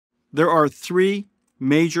There are three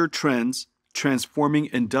major trends transforming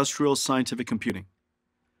industrial scientific computing.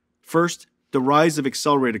 First, the rise of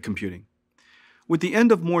accelerated computing. With the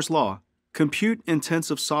end of Moore's law,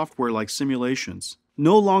 compute-intensive software like simulations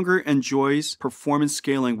no longer enjoys performance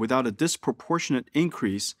scaling without a disproportionate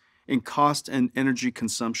increase in cost and energy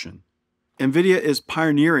consumption. NVIDIA is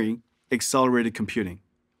pioneering accelerated computing.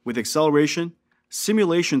 With acceleration,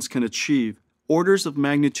 simulations can achieve orders of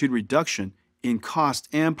magnitude reduction in cost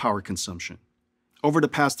and power consumption. Over the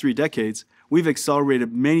past 3 decades, we've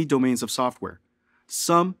accelerated many domains of software,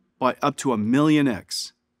 some by up to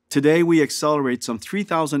 1,000,000x. Today, we accelerate some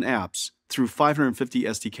 3,000 apps through 550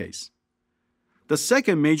 SDKs. The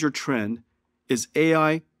second major trend is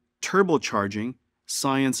AI turbocharging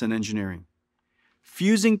science and engineering.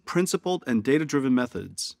 Fusing principled and data-driven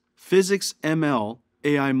methods, physics ML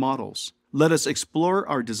AI models, let us explore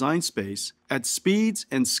our design space at speeds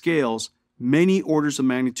and scales many orders of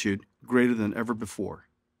magnitude greater than ever before.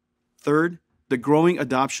 Third, the growing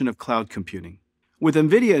adoption of cloud computing. With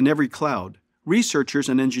NVIDIA in every cloud, researchers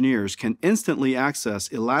and engineers can instantly access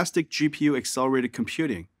elastic GPU-accelerated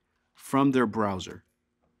computing from their browser.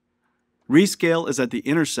 Rescale is at the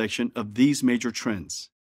intersection of these major trends.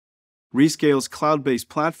 Rescale's cloud-based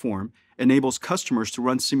platform enables customers to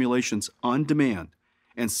run simulations on demand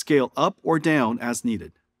and scale up or down as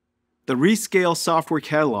needed. The Rescale software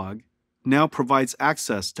catalog now provides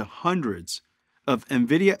access to hundreds of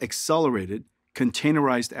NVIDIA-accelerated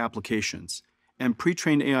containerized applications and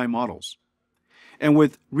pre-trained AI models. And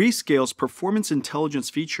with Rescale's performance intelligence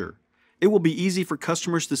feature, it will be easy for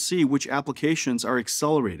customers to see which applications are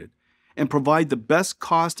accelerated and provide the best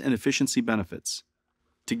cost and efficiency benefits.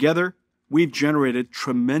 Together, we've generated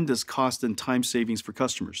tremendous cost and time savings for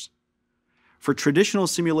customers. For traditional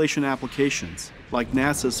simulation applications, like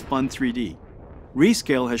NASA's Fun3D,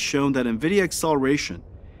 Rescale has shown that NVIDIA acceleration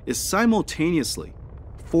is simultaneously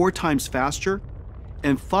 4 times faster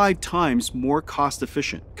and 5 times more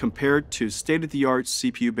cost-efficient compared to state-of-the-art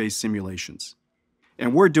CPU-based simulations.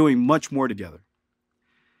 And we're doing much more together.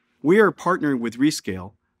 We are partnering with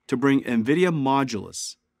Rescale to bring NVIDIA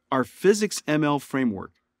Modulus, our physics ML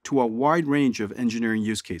framework, to a wide range of engineering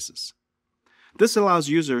use cases. This allows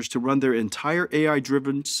users to run their entire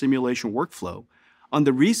AI-driven simulation workflow on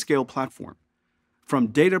the Rescale platform, from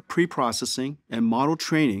data pre-processing and model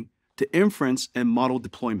training to inference and model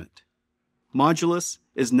deployment. Modulus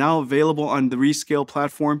is now available on the Rescale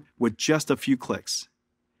platform with just a few clicks.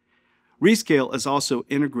 Rescale is also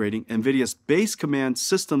integrating NVIDIA's base command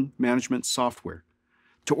system management software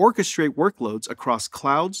to orchestrate workloads across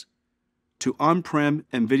clouds to on-prem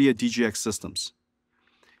NVIDIA DGX systems.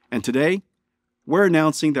 And today, we're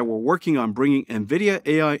announcing that we're working on bringing NVIDIA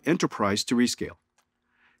AI Enterprise to Rescale.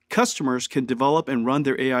 Customers can develop and run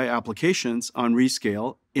their AI applications on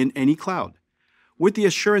Rescale in any cloud, with the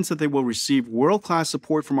assurance that they will receive world-class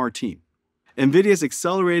support from our team. NVIDIA's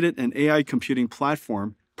accelerated and AI computing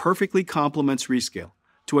platform perfectly complements Rescale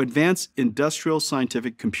to advance industrial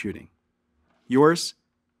scientific computing. Yours?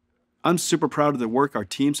 I'm super proud of the work our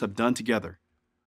teams have done together.